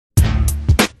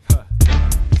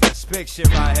big shit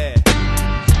right here.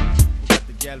 We got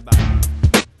the gel back,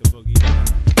 the boogie down.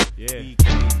 Yeah.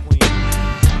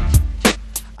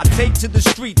 I take to the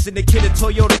streets in the kid a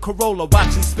Toyota Corolla,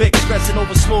 watching Spick, stressing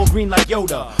over small green like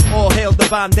Yoda. All hail the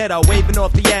vendetta, waving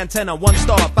off the antenna. 1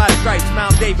 star, 5 stripes,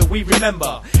 Mount David, we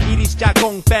remember. Iris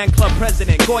Chacon fan club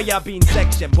president, Goya Bean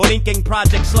section, Borinquen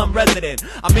project slum resident.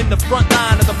 I'm in the front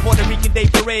line of the Puerto Rican Day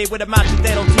Parade with a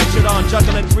machadero t-shirt on,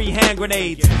 juggling 3 hand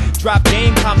grenades. Drop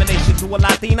game combination to a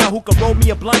Latina who can roll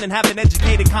me a blunt and have an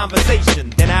educated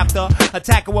conversation. Then after,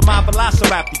 attacking with my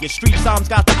velociraptor. Your street psalms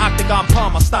got the octagon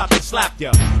palm, I stopped and slapped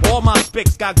ya. All my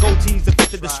spicks got goatees that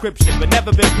fit the description, but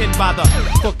never been pinned by the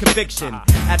for conviction.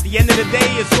 At the end of the day,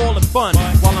 it's all in fun.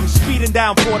 While I'm speeding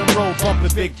down Fordham Road,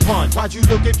 bumping big punch. Why'd you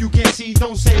look if you can't see?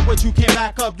 Don't say what you can't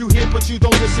back up. You hear but you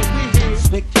don't listen. We hear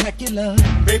spectacular.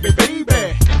 Baby,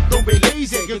 baby, don't be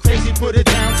lazy. You're crazy, put it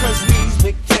down, cause we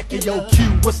spectacular. Yo, Q,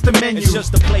 what's the menu? It's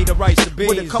just a plate of rice and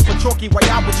beans with a cup of chalky while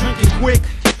I was drinking quick.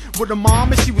 With a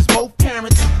mom and she was both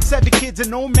parents, 7 kids and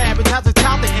no marriage. Has a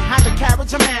child and had a carriage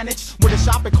to manage. With a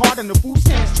shopping cart and the food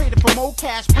stands, traded for more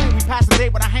cash. Bring we passed the day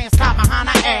with our hands tied behind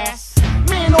our ass.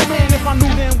 Man, oh man, if I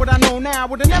knew then what I know now,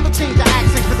 would've never changed the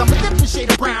accent. Cause I'm a different shade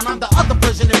of brown, I'm the other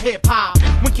version of hip-hop.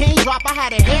 When Kane dropped, I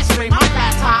had a hairspray, my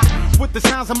fat top. With the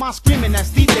sounds of my screaming that's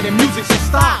deeper than music should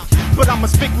stop. But I'm a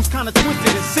spick who's kinda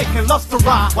twisted and sick and loves to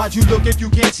rock. Why'd you look if you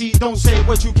can't see? Don't say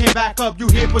what you can't back up. You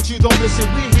hear but you don't listen,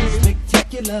 we hear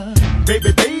spectacular.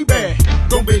 Baby, baby,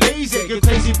 don't be lazy. You're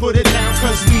crazy, put it down,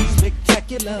 cause we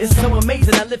spectacular. It's so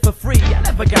amazing, I live for free, I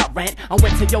never got rent. I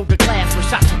went to yoga class with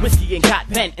shots of whiskey and got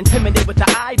bent. Intimidated with the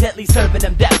eye, deadly serving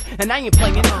them death. And I ain't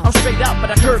playing, I'm straight up,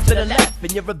 but I curve to the left.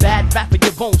 And you're a bad rapper,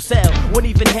 you won't sell. Won't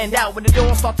even hand out when the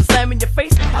door starts to slam in your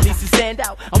face. At least you stand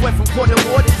out. I went from quarter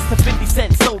waters to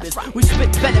 50-cent sodas. We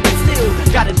spit venom and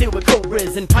still gotta deal with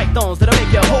cobras and pythons that'll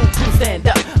make your whole crew stand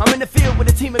up. I'm in the field with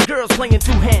a team of girls playing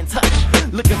 2-hand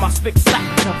touch. Look at my spick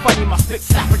slapper, funny my spick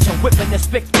slapper, whipping the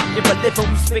spick popular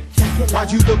living, we spectacular.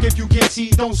 Why'd you look if you can't see?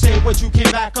 Don't say what you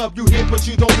can't back up. You hear but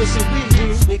you don't listen, we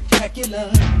hear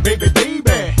spectacular. Baby,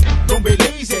 baby, don't be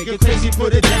lazy. You're crazy,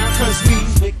 put it down, cause we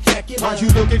spectacular. Why'd you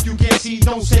look if you can't see?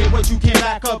 Don't say what you can't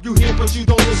back up. You hear but you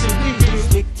don't listen, we hear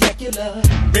spectacular.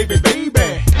 Baby,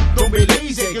 baby, don't be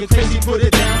lazy. You're crazy, put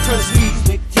it down, cause we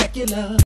spectacular.